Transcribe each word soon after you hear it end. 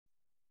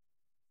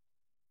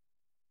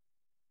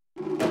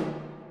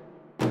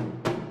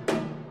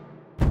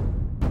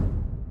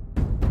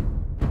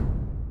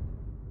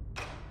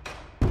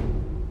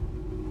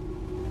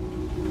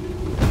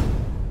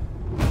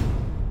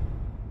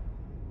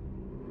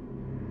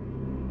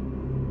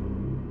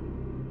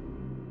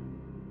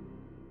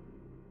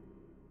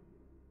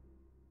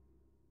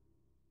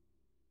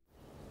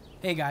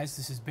Hey guys,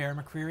 this is Bear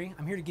McCreary.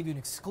 I'm here to give you an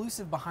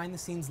exclusive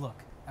behind-the-scenes look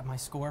at my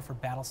score for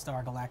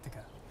Battlestar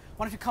Galactica.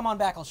 Why don't you come on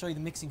back, I'll show you the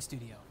mixing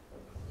studio.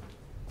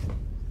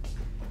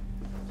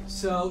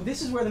 So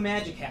this is where the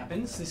magic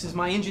happens. This is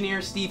my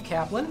engineer, Steve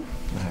Kaplan.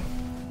 Hi.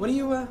 What are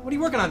you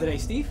working on today,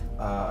 Steve?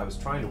 I was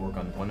trying to work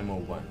on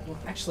 1M01. Well,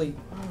 actually,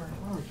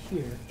 while we're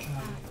here...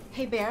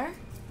 Hey, Bear.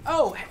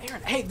 Oh,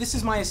 Aaron. Hey, this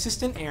is my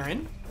assistant,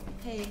 Aaron.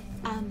 Hey,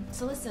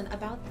 so listen,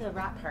 about the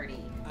rap party.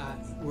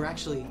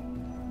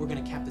 We're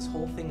gonna cap this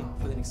whole thing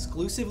off with an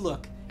exclusive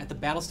look at the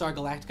Battlestar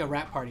Galactica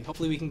rap party.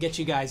 Hopefully we can get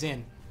you guys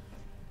in.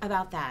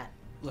 About that.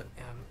 Look,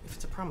 if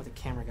it's a problem with the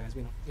camera guys,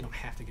 we don't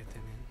have to get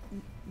them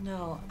in.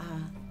 No,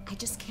 I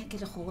just can't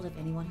get a hold of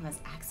anyone who has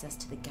access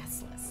to the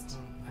guest list.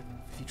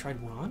 Have you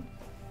tried Ron?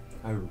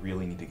 I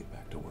really need to get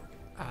back to work.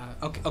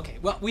 Okay.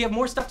 Well, we have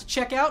more stuff to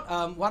check out.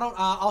 Why don't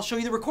I'll show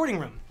you the recording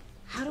room.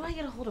 How do I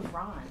get a hold of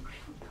Ron?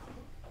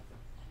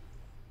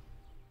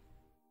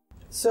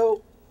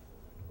 So,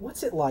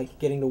 what's it like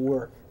getting to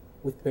work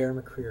with Bear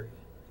McCreary?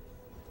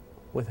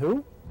 With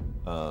who?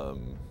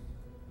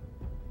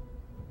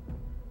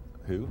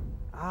 Who?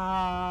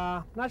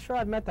 Not sure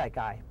I've met that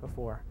guy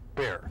before.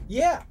 Bear.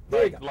 Yeah,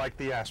 there you go. Like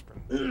the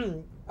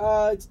aspirin.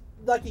 It's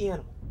like the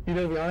animal. You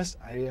know, to be honest,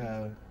 I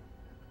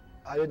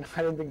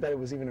didn't think that it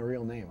was even a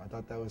real name. I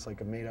thought that was like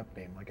a made-up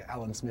name, like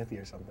Alan Smithy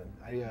or something.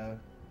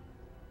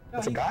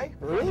 That's a guy?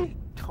 Really?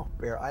 Oh,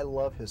 Bear, I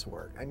love his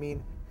work. I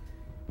mean,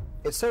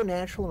 it's so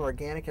natural and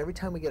organic. Every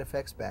time we get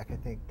effects back, I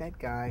think, that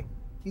guy,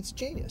 he's a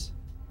genius.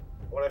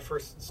 When I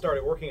first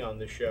started working on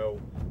this show,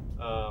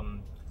 I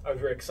was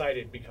very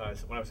excited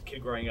because when I was a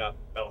kid growing up,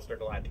 Battlestar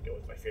Galactica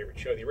was my favorite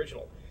show, the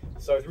original.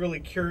 So I was really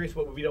curious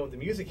what would be done with the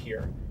music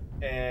here.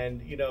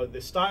 And, you know, the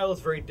style is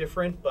very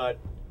different, but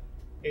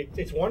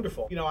it's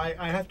wonderful. You know,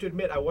 I have to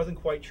admit, I wasn't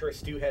quite sure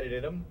Stu had it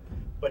in him,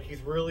 but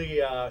he's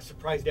really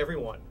surprised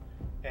everyone.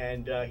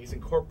 And he's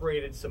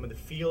incorporated some of the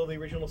feel of the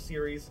original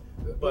series.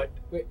 But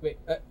Wait.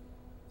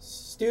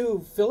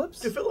 Stu Phillips?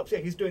 Stu Phillips, yeah,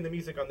 he's doing the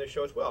music on this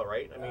show as well,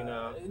 right? I mean,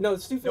 no,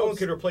 Stu Phillips. No one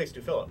could replace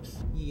Stu Phillips.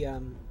 He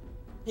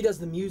does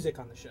the music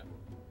on the show.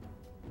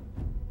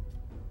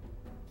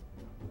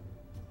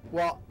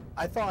 Well,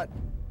 I'm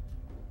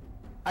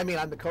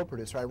the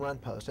co-producer. I run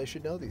post. I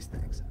should know these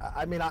things.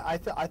 I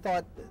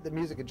thought the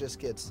music just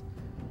gets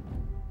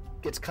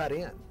cut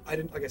in.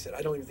 Like I said,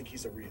 I don't even think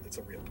it's a real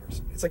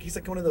person. It's like he's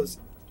like one of those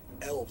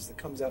elves that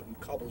comes out and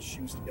cobbles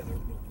shoes together in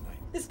the middle of the night.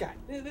 This guy.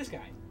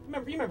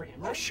 You remember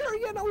him, right? Oh, sure,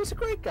 yeah, no, he's a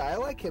great guy. I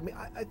like him.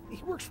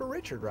 He works for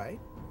Richard, right?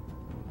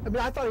 I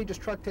mean, I thought he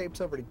just trucked tapes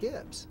over to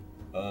Gibbs.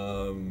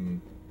 Honestly,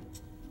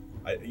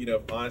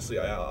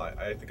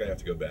 I think I have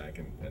to go back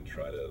and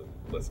try to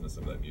listen to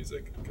some of that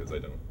music because I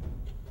don't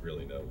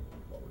really know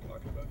what we're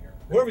talking about here.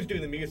 Whoever's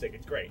doing the music,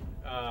 it's great.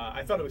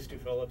 I thought it was Stu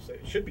Phillips.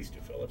 It should be Stu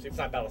Phillips. It's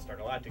not Battlestar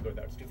Galactica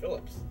without Stu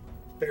Phillips.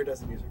 Bear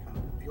does the music, huh?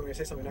 You want me to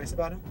say something nice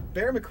about him?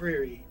 Bear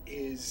McCreary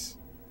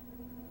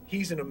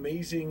he's an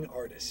amazing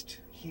artist.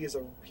 He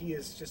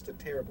is just a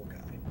terrible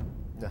guy.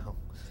 No.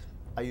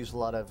 I use a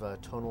lot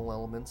of tonal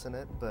elements in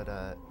it, but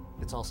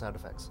it's all sound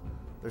effects.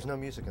 There's no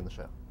music in the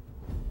show.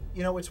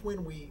 You know, it's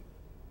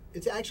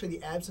actually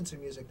the absence of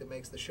music that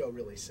makes the show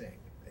really sing,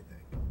 I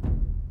think.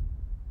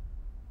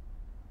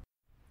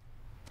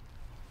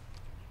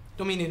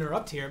 Don't mean to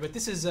interrupt here, but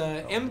this is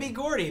M.B.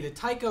 Gordy, the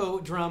taiko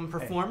drum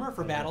performer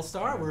for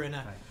Battlestar. We're in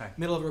the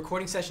middle of a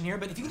recording session here,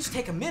 but if you can just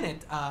take a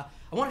minute, I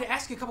wanted to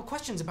ask you a couple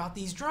questions about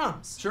these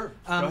drums. Sure,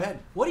 go ahead.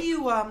 What do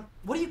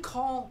you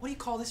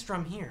call this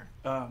drum here?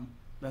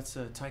 That's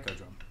a taiko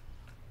drum.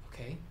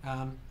 Okay.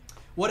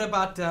 What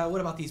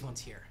about these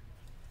ones here?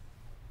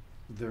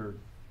 They're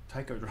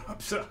taiko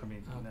drums. I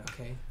mean, no.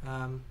 Okay.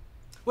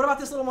 What about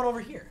this little one over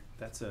here?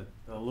 That's a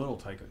little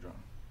taiko drum.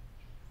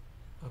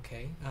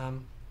 Okay.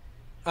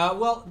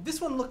 Well,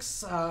 this one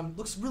looks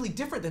really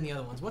different than the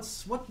other ones.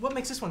 What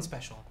makes this one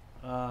special?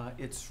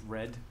 It's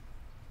red.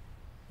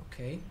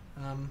 Okay.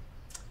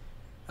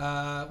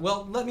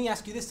 Well, let me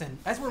ask you this then.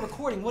 As we're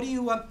recording, what do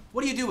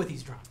you do with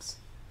these drums?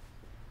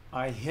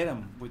 I hit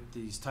them with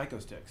these taiko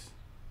sticks.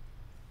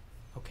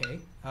 Okay.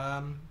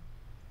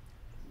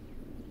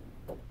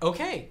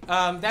 Okay.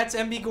 That's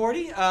M.B.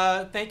 Gordy.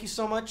 Thank you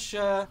so much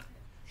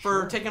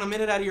for taking a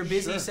minute out of your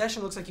busy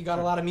session. Looks like you got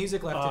a lot of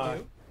music left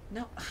to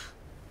do.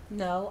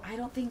 No, I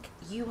don't think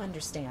you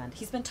understand.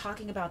 He's been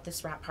talking about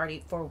this rap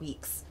party for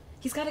weeks.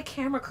 He's got a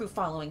camera crew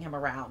following him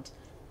around.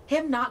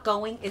 Him not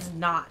going is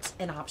not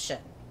an option.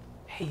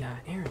 Hey,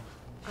 Aaron.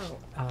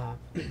 Oh.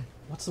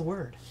 What's the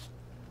word?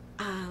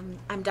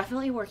 I'm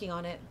definitely working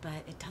on it, but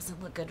it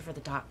doesn't look good for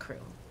the doc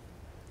crew.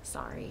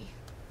 Sorry.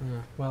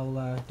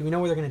 Well, do we know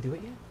where they're going to do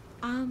it yet?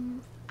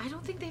 I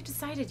don't think they've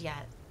decided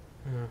yet.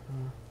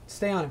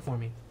 Stay on it for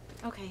me.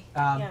 Okay,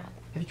 yeah. yeah.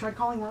 Have you tried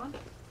calling Ron?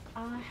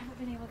 I haven't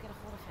been able to get a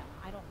hold of him.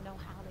 I don't know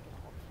how to get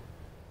a hold of him.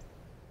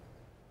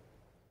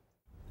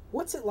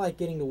 What's it like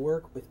getting to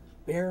work with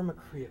Bear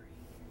McCreary?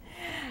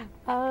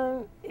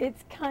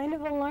 It's kind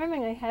of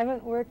alarming. I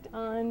haven't worked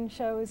on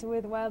shows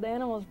with wild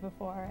animals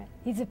before.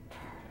 He's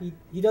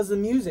he does the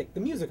music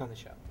on the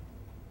show.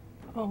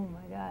 Oh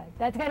my God,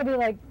 that's got to be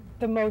like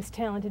the most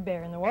talented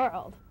bear in the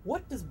world.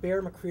 What does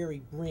Bear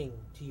McCreary bring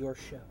to your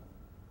show?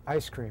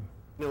 Ice cream.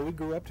 No, we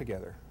grew up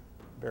together,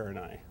 Bear and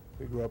I.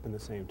 We grew up in the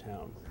same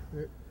town.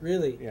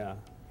 Really? Yeah,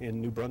 in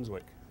New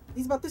Brunswick.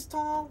 He's about this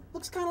tall,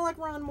 looks kind of like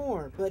Ron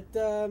Moore, but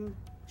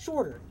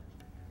shorter.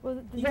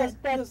 Well, He does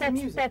the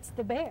music. that's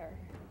the bear.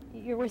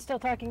 We're still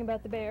talking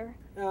about the bear?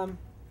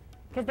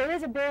 Because there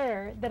is a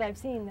bear that I've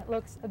seen that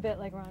looks a bit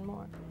like Ron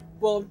Moore.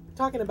 Well, I'm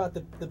talking about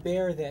the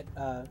bear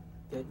that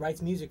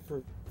writes music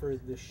for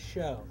the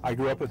show. I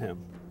grew up with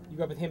him. You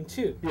grew up with him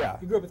too? Yeah.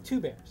 You grew up with two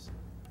bears?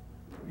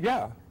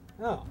 Yeah.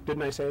 Oh.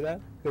 Didn't I say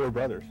that? They were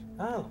brothers.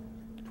 Oh.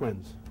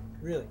 Twins.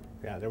 Really?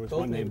 Yeah, there was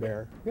Both one named named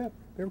Bear. Yeah,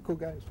 they were cool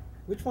guys.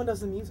 Which one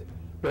does the music?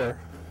 Bear.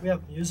 We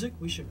have music.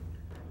 We should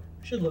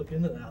look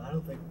into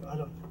that.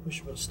 We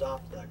should put a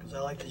stop to that because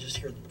I like to just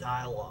hear the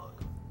dialogue.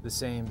 The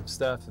same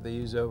stuff that they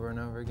use over and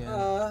over again.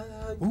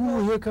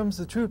 Ooh, here comes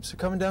the troops. They're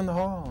coming down the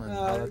hall and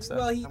all that stuff.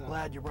 Well, I'm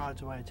glad you brought it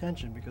to my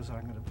attention because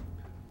I'm going to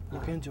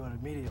look into it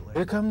immediately.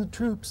 Here come the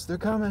troops. They're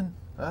coming.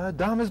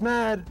 Dom is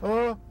mad.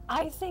 Oh.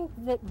 I think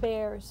that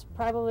bears,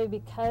 probably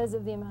because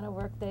of the amount of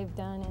work they've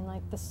done in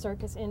like the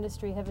circus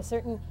industry, have a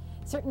certain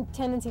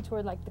tendency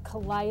toward like the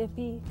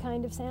calliope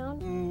kind of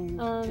sound.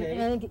 Okay.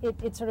 And I think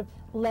it sort of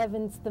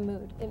levens the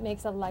mood. It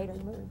makes a lighter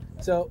mood.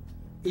 So,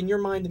 in your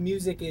mind, the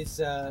music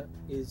is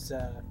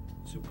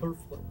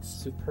superfluous.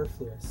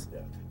 Superfluous.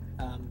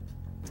 Yeah.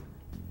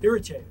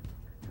 Irritating.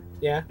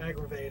 Yeah.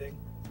 Aggravating.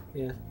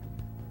 Yeah.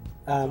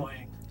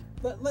 Annoying.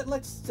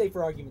 Let's say,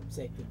 for argument's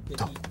sake, that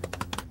he...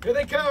 Here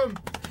they come!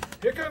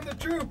 Here come the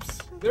troops!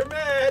 They're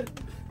mad!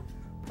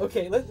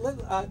 Okay,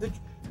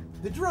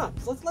 the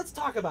drums. Let's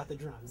talk about the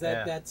drums.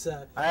 That's.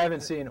 I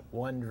haven't seen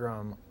one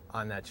drum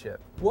on that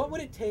ship. What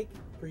would it take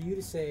for you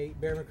to say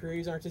Bear McCreary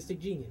is artistic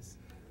genius?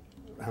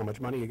 How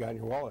much money you got in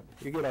your wallet?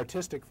 You get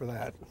artistic for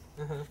that.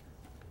 Uh-huh.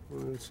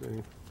 Let's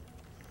see.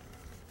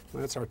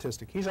 That's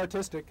artistic. He's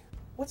artistic.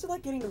 What's it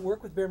like getting to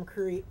work with Bear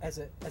McCreary as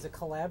a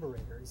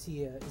collaborator? Is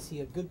he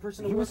a good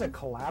person to He work was a with?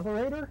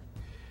 collaborator?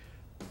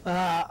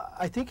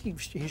 I think he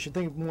should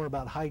think more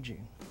about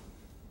hygiene.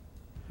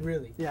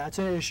 Really? Yeah, it's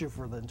an issue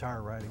for the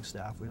entire writing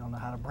staff. We don't know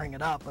how to bring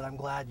it up, but I'm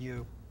glad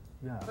you.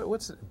 Yeah.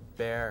 What's a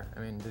bear?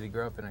 I mean, did he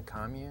grow up in a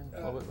commune?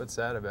 What's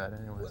that about,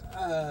 anyways?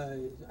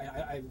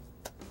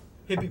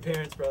 Hippie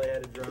parents probably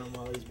had a drum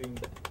while he was being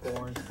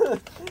born.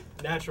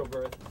 Natural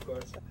birth, of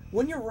course.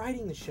 When you're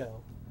writing the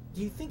show,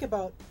 do you think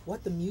about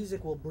what the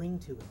music will bring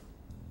to it?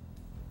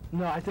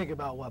 No, I think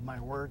about what my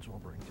words will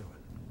bring to it.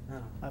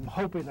 Oh. I'm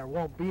hoping there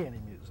won't be any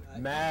music.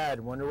 Mad.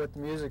 Wonder what the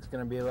music's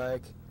gonna be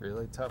like.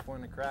 Really tough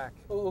one to crack.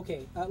 Oh,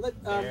 okay.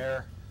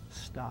 Bear.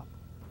 Stop.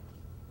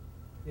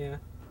 Yeah.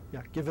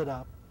 Yeah, give it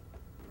up.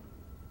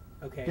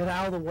 Okay. Get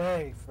out of the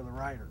way for the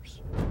writers.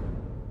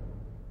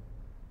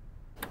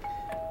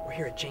 We're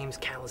here at James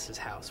Callis's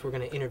house. We're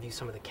going to interview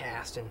some of the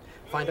cast and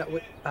find out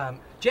what...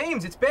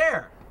 James, it's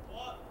Bear!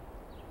 What?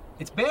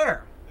 It's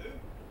Bear!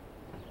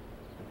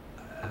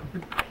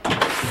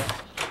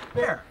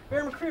 Bear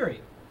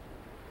McCreary.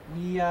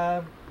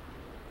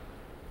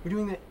 We're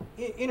doing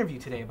the interview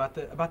today about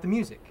the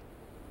music.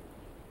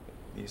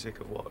 Music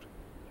of what?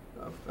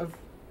 Of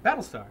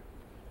Battlestar.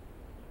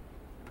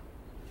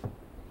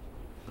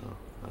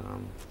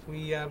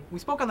 We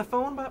spoke on the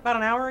phone about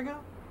an hour ago.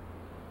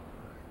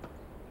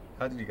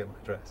 How did you get my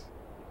address?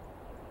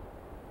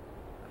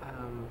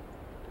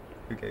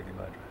 Who gave you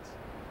my address?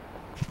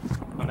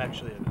 I'm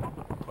actually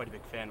quite a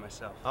big fan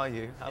myself. Are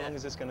you? How long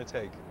is this going to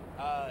take?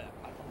 I'm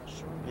not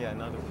sure. Yeah,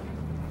 neither of them.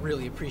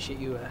 Really appreciate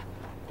you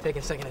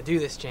taking a second to do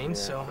this, James.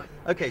 Yeah. So.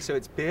 Okay, so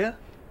it's Bear?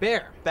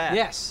 Bear.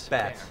 Yes.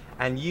 Bear.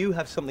 And you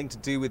have something to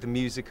do with the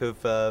music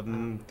of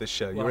the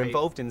show. Well, You're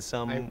involved in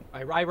some...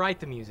 I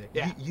write the music.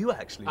 Yeah. You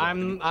actually.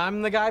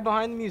 I'm the guy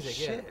behind the music.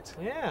 Shit.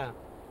 Yeah.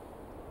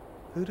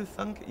 Who'd have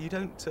thunk it? You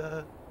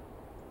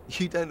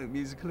don't look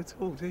musical at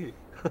all, do you?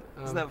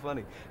 Isn't that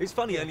funny? It's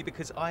funny only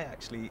because I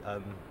actually,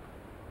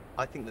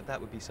 I think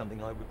that would be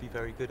something I would be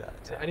very good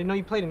at. I didn't know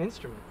you played an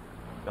instrument.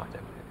 No, I don't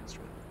play an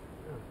instrument.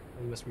 Oh,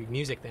 well, you must read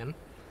music then.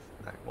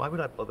 No, why would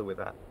I bother with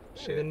that?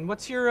 Shit. Then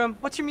what's your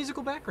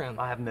musical background?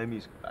 I have no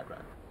musical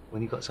background.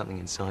 When you've got something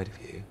inside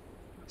of you,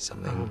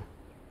 something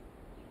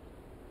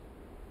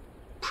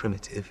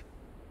primitive,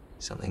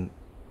 something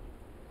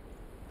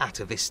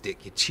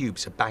atavistic, your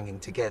tubes are banging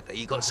together,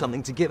 you got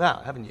something to give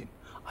out, haven't you?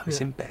 I was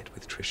in bed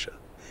with Trisha,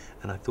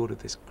 and I thought of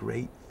this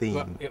great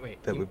theme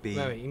that would be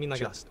you mean like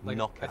just a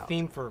knockout.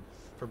 theme for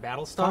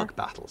Battlestar? Fuck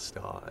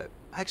Battlestar.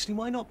 Actually,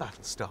 why not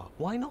Battlestar?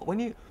 Why not?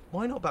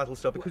 Why not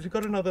Battlestar? Because we've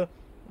got another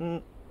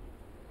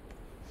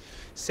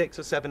 6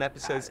 or 7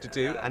 episodes to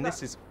do, and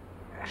this is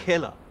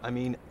killer. I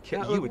mean,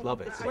 you would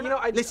love it. You know,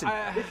 listen,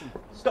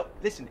 stop,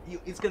 listen.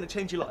 It's going to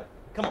change your life.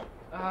 Come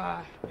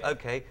on.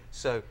 Okay,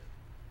 so.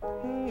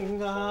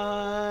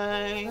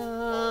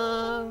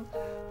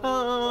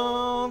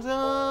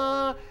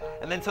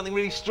 And then something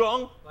really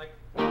strong. Like,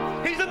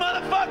 he's the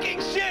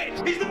motherfucking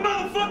shit! He's the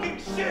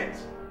motherfucking shit!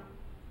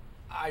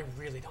 I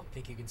really don't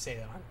think you can say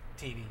that on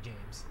TV,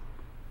 James.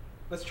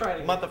 Let's try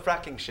it again.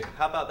 Motherfracking shit.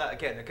 How about that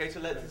again? Okay, so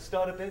let's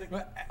start a bit.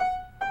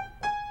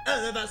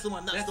 Oh, no, that's the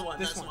one. That's the one.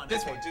 This That's the one. one.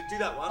 This Okay, one. Do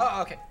that one.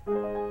 Oh, okay.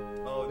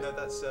 Oh no,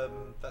 that's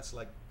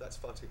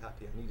far too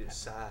happy. I need it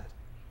sad,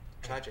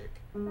 tragic.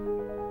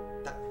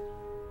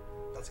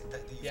 That's it.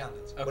 You found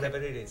it. Okay. Whatever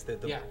it is,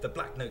 the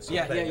black notes.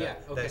 Yeah, you're playing yeah. there,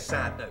 Okay. They're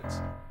sad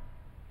notes.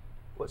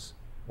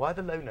 Why are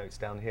the low notes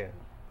down here?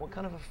 What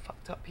kind of a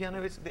fucked up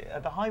piano is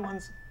the high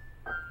ones?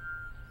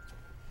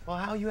 Well,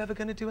 how are you ever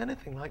going to do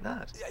anything like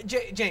that?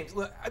 James,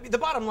 look. I mean, the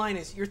bottom line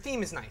is your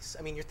theme is nice.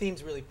 I mean, your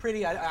theme's really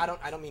pretty. I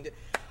don't mean to.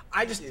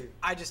 I just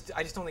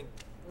don't think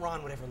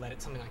Ron would ever let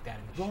it something like that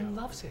in the show. Ron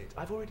loves it.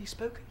 I've already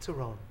spoken to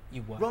Ron.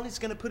 You what? Ron is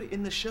going to put it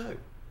in the show.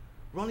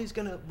 Ron is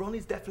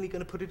definitely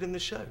going to put it in the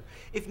show.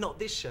 If not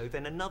this show,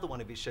 then another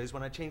one of his shows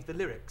when I change the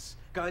lyrics.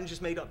 Go and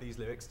just made up these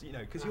lyrics, you know,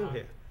 because you're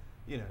here,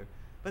 you know.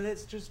 But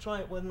let's just try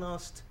it one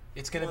last.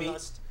 It's going to be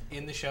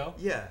in the show?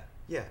 Yeah.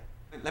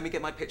 Let me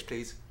get my pitch,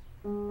 please.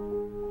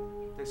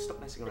 Let's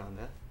stop messing around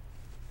there.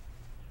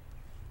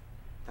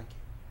 Thank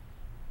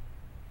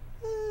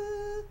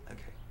you.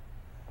 Okay.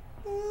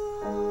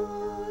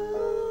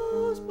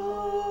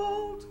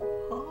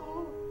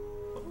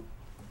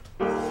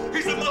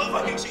 He's the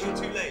motherfucking shit. You're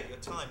too late. Your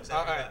time's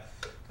out. All right.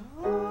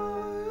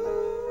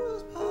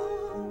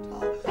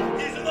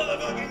 He's the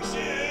motherfucking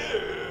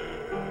shit.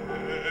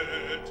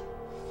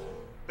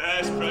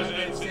 Best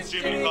president since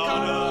Jimmy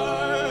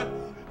Carter.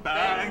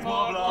 Bangs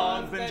more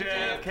blondes than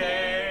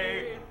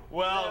JFK.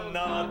 Well,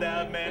 not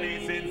that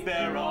many since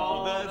they're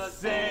all the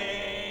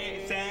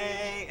same.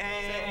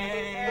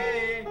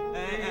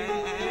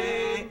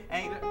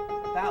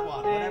 That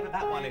one, whatever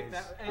that one is.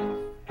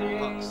 For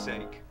fuck's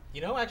sake.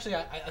 You know, actually,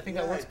 I think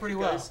that works pretty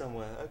Go well.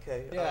 somewhere.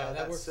 Okay. Yeah,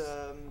 that works.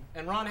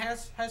 And Ron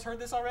has heard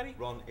this already?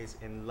 Ron is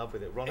in love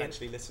with it. Ron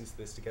actually listens to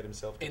this to get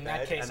himself to in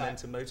bed that case, and then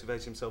to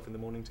motivate himself in the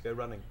morning to go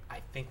running.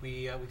 I think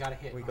we got a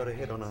hit. We got a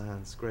hit on our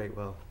hands. Great.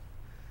 Well.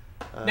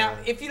 Now,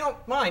 if you don't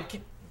mind,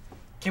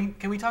 can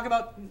we talk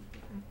about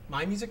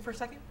my music for a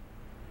second?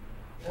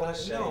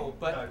 No,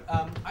 but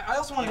I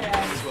also wanted to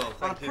add,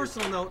 on a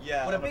personal note,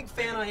 what a big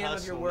fan I am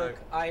of your work.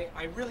 I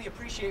really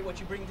appreciate what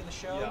you bring to the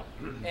show,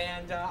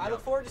 and I look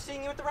forward to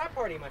seeing you at the rap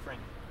party, my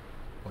friend.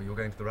 Oh, you're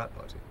going to the rap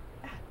party?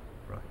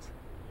 Right.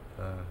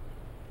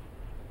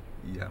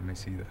 Yeah, I may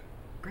see you there.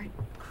 Great.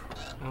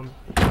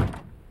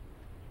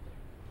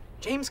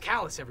 James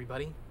Callis,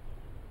 everybody.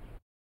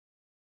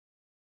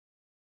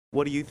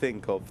 What do you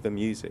think of the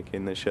music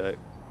in the show?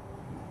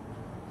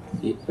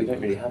 We don't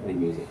really have any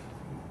music,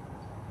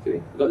 do we?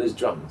 We've got those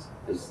drums.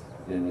 There's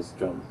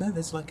drums. No,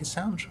 there's like a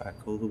soundtrack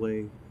all the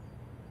way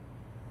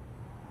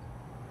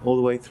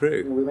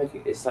through. We make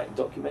it's like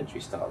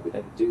documentary style. We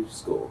don't do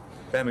score.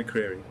 Bear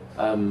McCreary.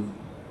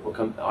 We'll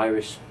come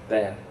Irish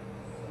bear,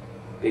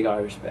 big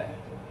Irish bear.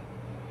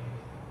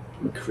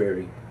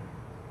 McCreary.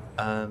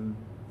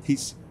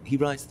 He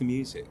writes the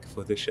music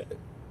for the show.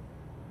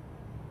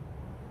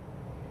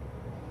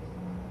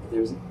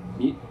 There isn't.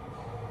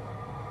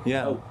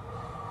 Yeah. Oh.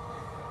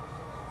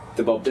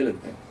 The Bob Dylan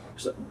thing.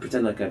 Just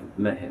pretend like I've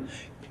met him.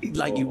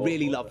 Like you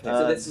really love him.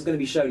 So this is going to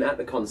be shown at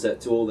the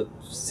concert to all the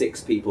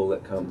 6 people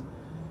that come.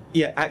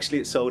 Yeah,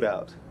 actually it's sold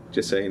out,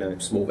 just so you know.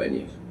 Small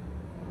venue.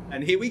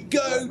 And here we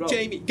go,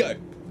 Jamie, go.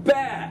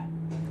 Bear!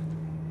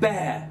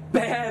 Bear!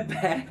 Bear,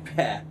 bear,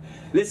 bear.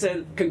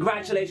 Listen,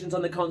 congratulations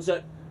on the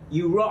concert.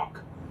 You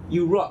rock.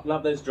 You rock.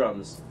 Love those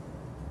drums.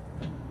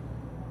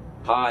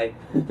 Hi.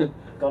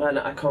 God,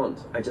 I can't.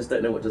 I just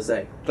don't know what to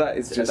say. That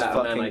is just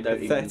about fucking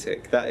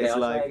pathetic. That is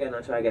like...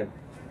 I'll try again.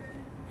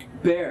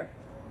 Bear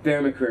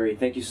McCreary,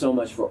 thank you so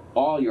much for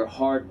all your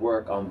hard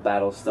work on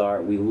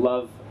Battlestar. We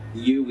love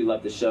you. We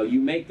love the show. You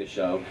make the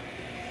show.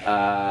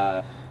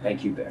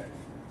 Thank you, Bear.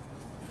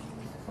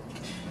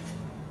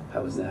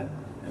 How was that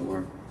at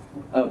work?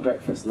 Oh,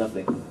 breakfast.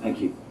 Lovely. Thank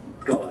you.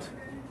 God,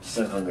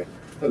 so hungry.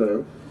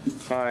 Hello.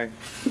 Hi.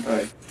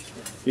 Hi.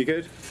 You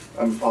good?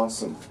 I'm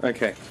awesome.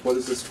 Okay. What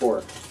is this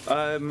for?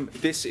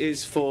 This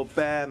is for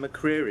Bear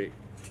McCreary.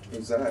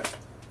 Who's that?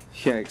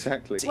 Yeah,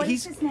 exactly. What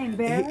is his name,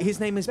 Bear? His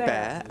name is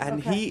Bear,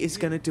 and okay. he is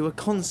going to do a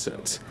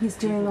concert. He's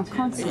doing a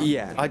concert?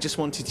 Yeah. I just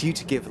wanted you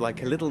to give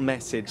like a little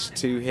message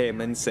to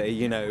him and say,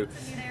 you know,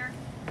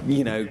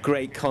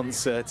 great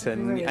concert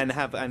and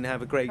have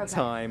a great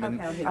time.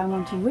 And I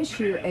want to wish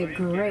you a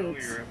great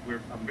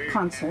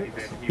concert.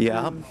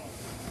 Yeah.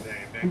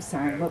 I'm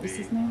sorry, what was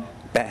his name?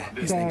 Bear.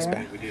 His name's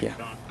Bear. Yeah.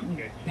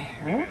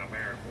 Bear?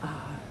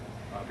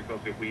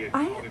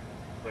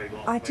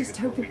 I just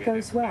hope it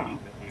goes well.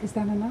 Is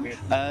that enough?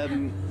 I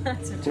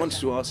wanted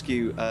to ask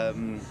you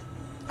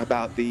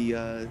about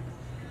the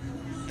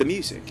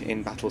music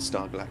in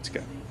Battlestar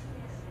Galactica.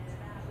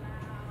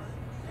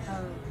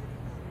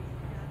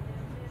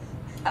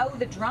 Oh,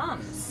 the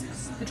drums.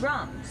 The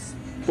drums.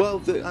 Well,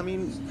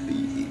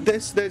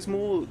 there's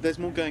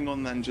more going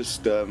on than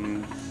just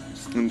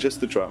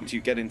the drums.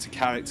 You get into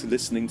character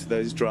listening to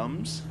those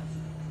drums.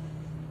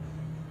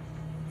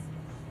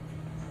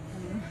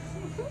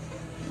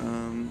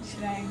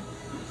 Should I?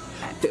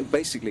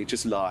 basically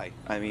just lie.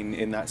 I mean,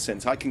 in that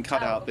sense, I can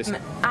cut out this.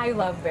 I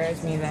love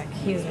Bear's music.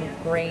 He's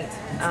great.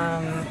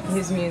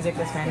 His music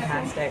is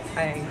fantastic.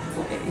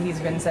 He's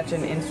been such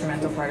an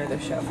instrumental part of the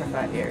show for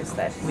 5 years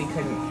that we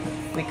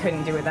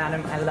couldn't do without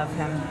him. I love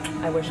him.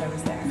 I wish I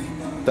was there.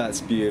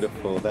 That's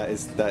beautiful.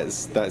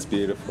 That's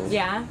beautiful.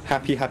 Yeah.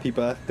 Happy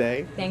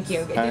birthday. Thank you.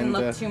 It didn't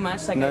look too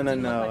much like no.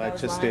 I I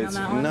just lying did.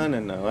 on that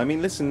one. No. I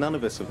mean, listen, none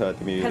of us have heard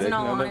the music. Because in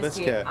all none of us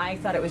honesty, care. I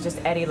thought it was just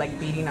Eddie like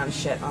beating on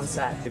shit on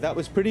set. That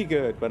was pretty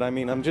good, but I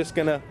mean, I'm just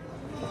gonna,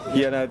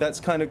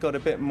 that's kind of got a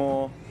bit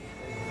more.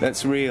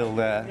 That's real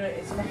there.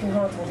 It's fucking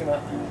hard talking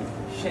about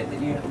shit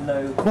that you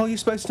know. Well, you're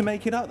supposed to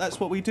make it up. That's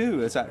what we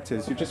do as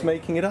actors. You're just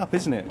making it up,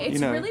 isn't it? It's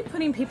really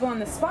putting people on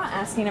the spot,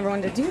 asking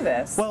everyone to do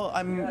this. Well,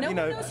 No one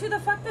knows who the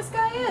fuck this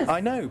guy is.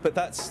 I know, but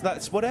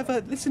that's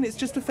whatever. Listen, it's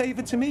just a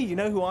favour to me. You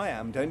know who I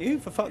am, don't you?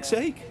 For fuck's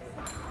sake.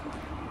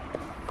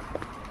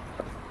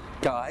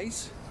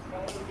 Guys,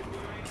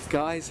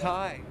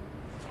 hi.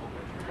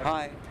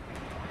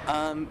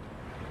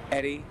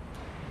 Eddie,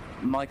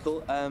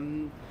 Michael,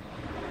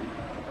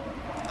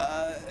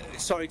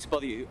 sorry to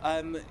bother you.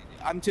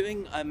 I'm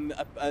doing a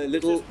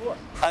little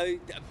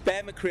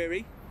Bear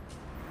McCreary.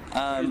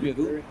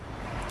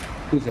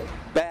 Who's it?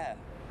 Bear.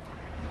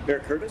 Bear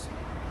Curtis?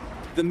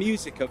 The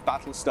music of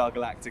Battlestar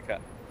Galactica.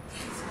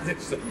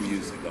 It's the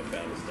music of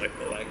Battlestar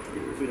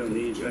Galactica. We don't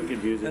need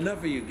fucking music. Enough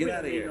of you. Get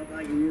out of here.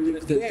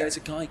 There's a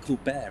guy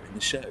called Bear in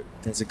the show.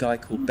 There's a guy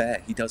called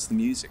Bear. He does the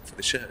music for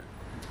the show.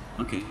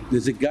 Okay.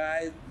 There's a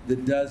guy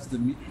that does the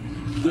music.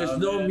 There's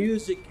no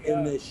music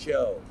in this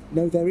show.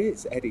 No, there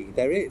is, Eddie.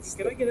 There is.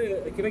 Can I get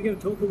a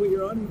token when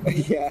you're on?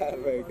 Yeah,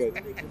 very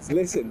good.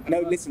 Listen.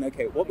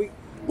 Okay.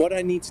 What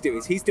I need to do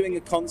is he's doing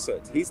a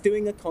concert.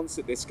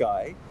 This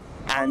guy,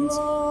 and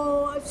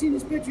Oh, I've seen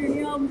his picture in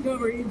the album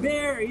cover.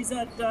 Bear. He's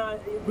that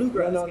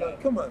bluegrass No.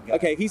 Come on, guys.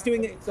 okay, he's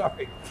doing it.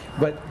 Sorry,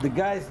 but the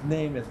guy's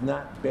name is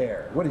not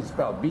Bear. What is he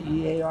spelled?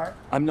 B-E-A-R?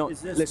 I'm not.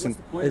 Is this- Listen. what's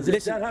the point?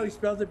 Is that how he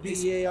spells it?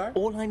 B-E-A-R?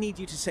 All I need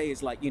you to say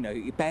is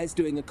Bear's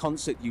doing a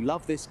concert. You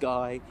love this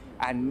guy,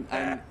 and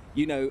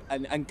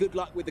good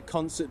luck with the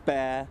concert,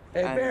 Bear.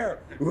 Hey, Bear.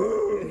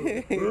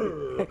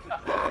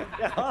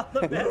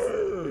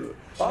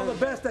 All the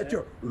best at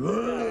your.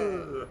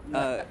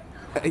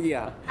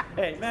 Yeah.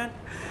 Hey, man.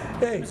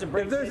 Hey,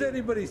 if there's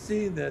anybody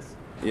seeing this,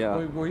 Yeah.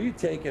 were you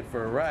taken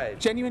for a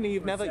ride? Genuinely,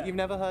 you've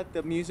never heard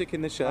the music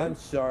in the show. I'm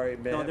sorry,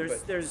 man. No,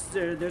 there's but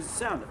a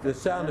sound effect. the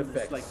sound man. It's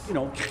effects. like,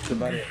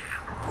 Somebody.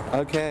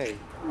 Okay.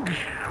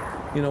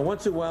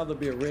 Once in a while there'll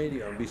be a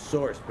radio and be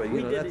sourced, but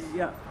we did that's. it,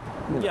 yeah.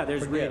 Yeah,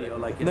 there's forget radio it.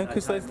 like. No,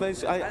 because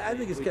there's. I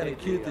think it's kind of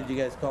cute that you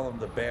guys call him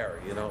the Bear.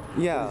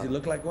 Yeah. Does he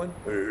look like one?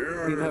 He's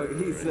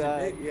Is he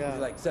big? yeah.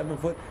 He's like 7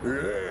 foot.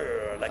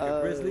 Like a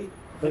grizzly.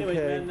 Anyways,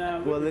 Okay.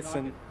 man, Well,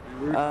 listen.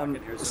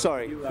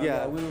 Sorry.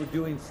 Yeah, we were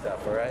doing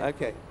stuff. All right.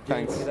 Okay.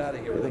 Thanks. Get out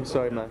of here. I'm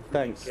sorry, man.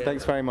 Thanks.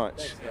 Thanks very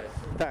much.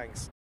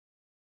 Thanks.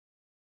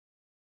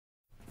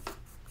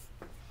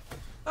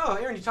 Oh,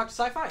 Aaron, you talked to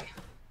Sci-Fi.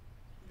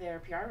 They're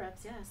PR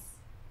reps, yes.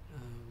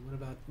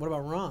 What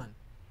about Ron?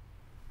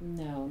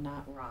 No,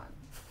 not Ron.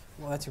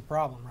 Well, that's your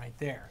problem right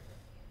there.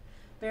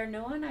 Bear,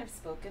 no one I've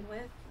spoken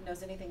with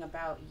knows anything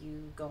about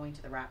you going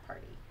to the rap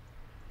party.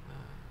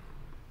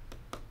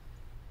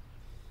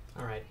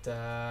 All right,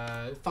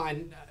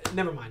 fine.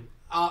 Never mind.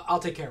 I'll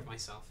take care of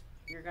myself.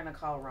 You're gonna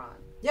call Ron.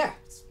 Yeah,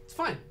 it's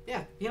fine.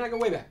 Yeah, he and I go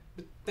way back.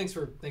 But thanks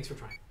for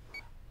trying.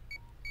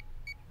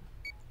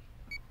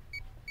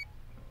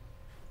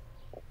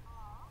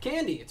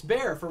 Candy, it's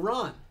Bear for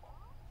Ron.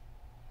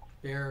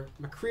 Bear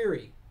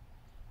McCreary.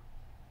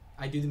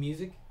 I do the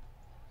music?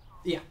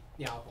 Yeah,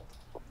 I'll hold.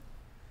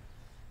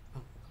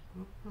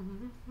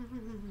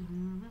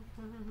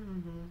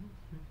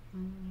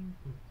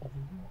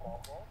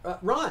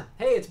 Ron,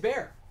 hey, it's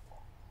Bear.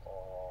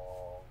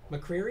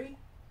 McCreary?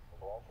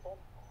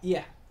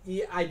 Yeah,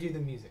 I do the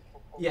music.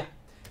 Yeah.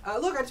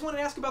 Look, I just wanted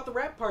to ask about the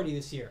rap party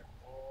this year.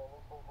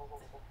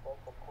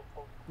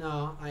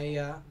 No,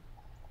 I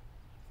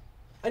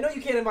know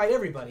you can't invite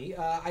everybody.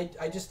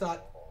 I just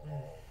thought,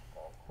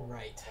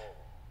 right.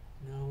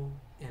 No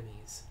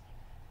Emmys.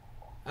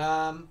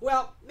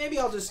 Well, maybe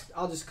I'll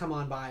just come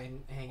on by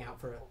and hang out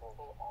for a.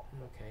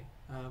 Okay.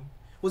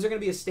 Was there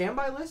gonna be a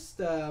standby list?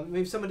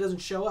 Maybe someone doesn't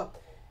show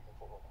up.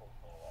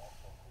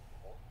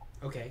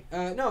 Okay.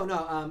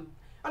 No.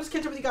 I'll just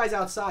catch up with you guys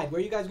outside. Where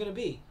are you guys gonna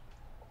be?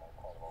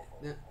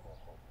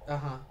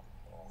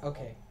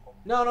 Okay.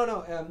 No.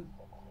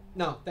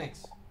 No.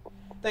 Thanks.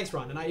 Thanks,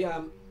 Ron. And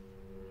I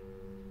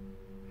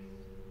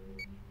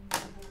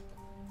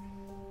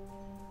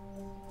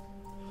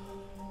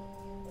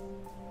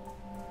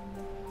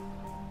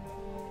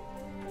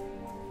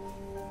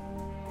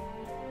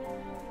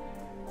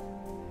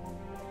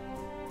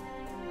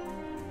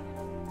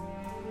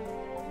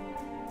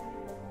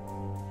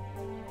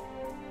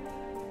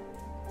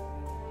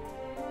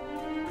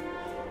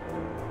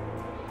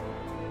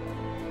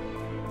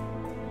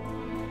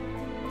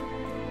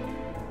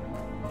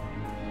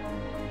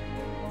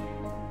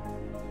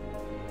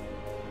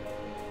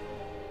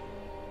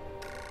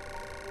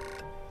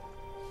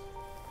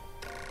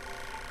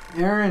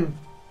Aaron,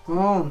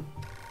 phone.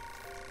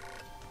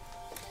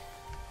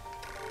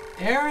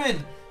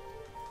 Aaron,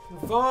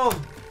 the phone.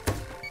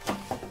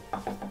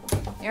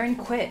 Aaron,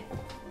 quit.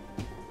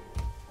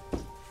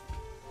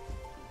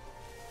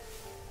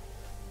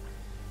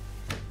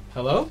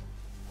 Hello?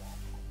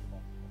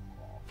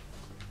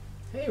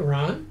 Hey,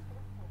 Ron.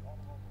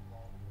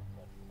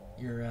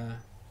 Your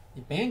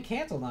band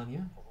canceled on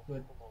you,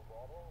 but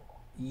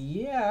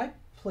yeah, I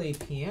play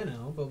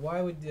piano, but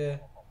why would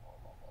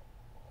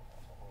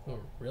Oh,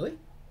 really?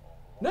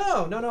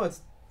 No,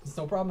 it's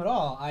no problem at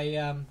all.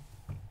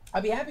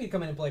 I'd be happy to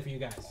come in and play for you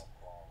guys.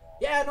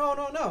 Yeah,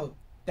 no.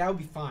 That would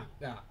be fine.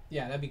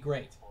 Yeah, that'd be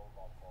great.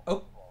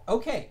 Oh,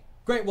 okay.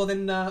 Great. Well,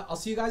 then I'll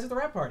see you guys at the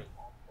rap party.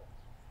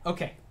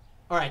 Okay.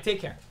 All right, take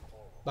care.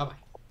 Bye-bye.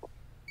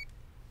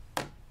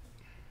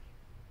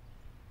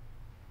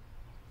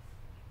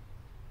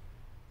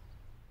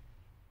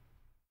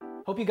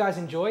 Hope you guys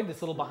enjoyed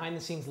this little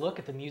behind-the-scenes look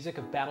at the music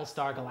of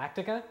Battlestar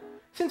Galactica.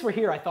 Since we're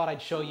here, I thought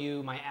I'd show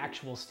you my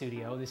actual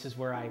studio. This is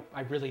where I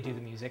really do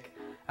the music.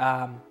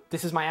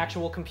 This is my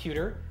actual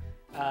computer.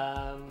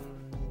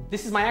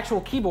 This is my actual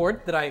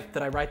keyboard that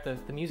I write the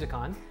music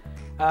on.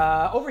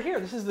 Over here,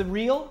 this is the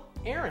real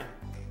Aaron.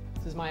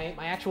 This is my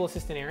actual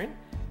assistant, Aaron.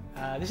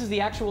 This is the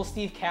actual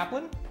Steve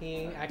Kaplan.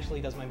 He actually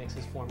does my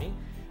mixes for me.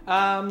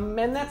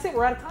 And that's it.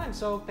 We're out of time,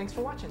 so thanks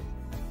for watching.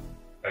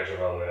 Thanks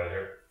for all the way out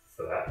here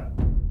for that.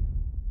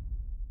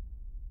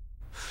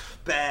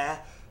 Bear,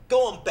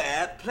 go on,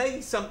 Bear.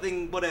 Play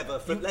something, whatever.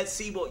 Let's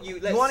see what you.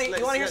 You want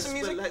to hear some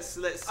music? Let's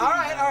see. All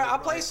right. I'll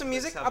play some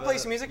music. I'll play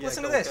some music. Yeah,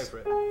 Listen to go on, this. go for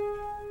it.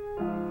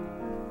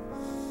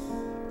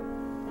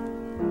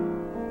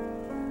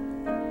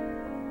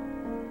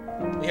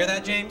 You hear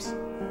that, James?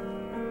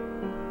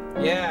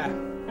 Yeah.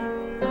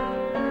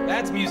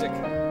 That's music.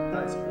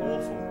 That is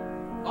awful.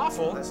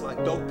 Awful? That's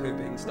like dog poo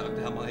being stuck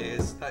down my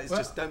ears. That is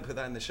just, don't put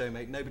that in the show,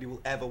 mate. Nobody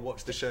will ever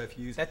watch the show if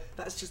you use that.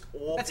 That's just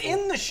awful. That's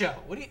in the show.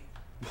 What do you...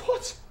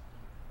 What?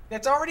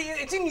 That's already...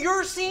 It's in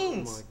your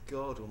scenes. Oh my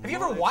God. Have you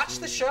ever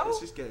watched the show? It's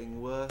just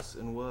getting worse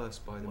and worse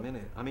by the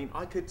minute. I mean,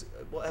 I could...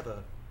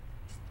 whatever.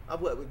 I've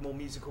worked with more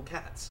musical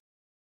cats.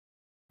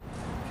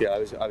 Yeah, I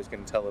was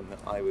going to tell them that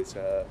I was...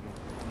 the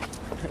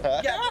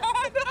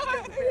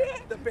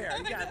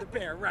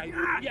bear, right.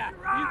 Yeah,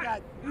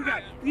 you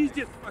got. He's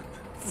just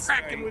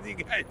fracking with you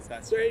guys.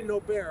 There ain't no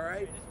bear, all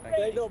right?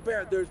 There ain't no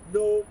bear. There's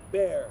no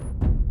bear.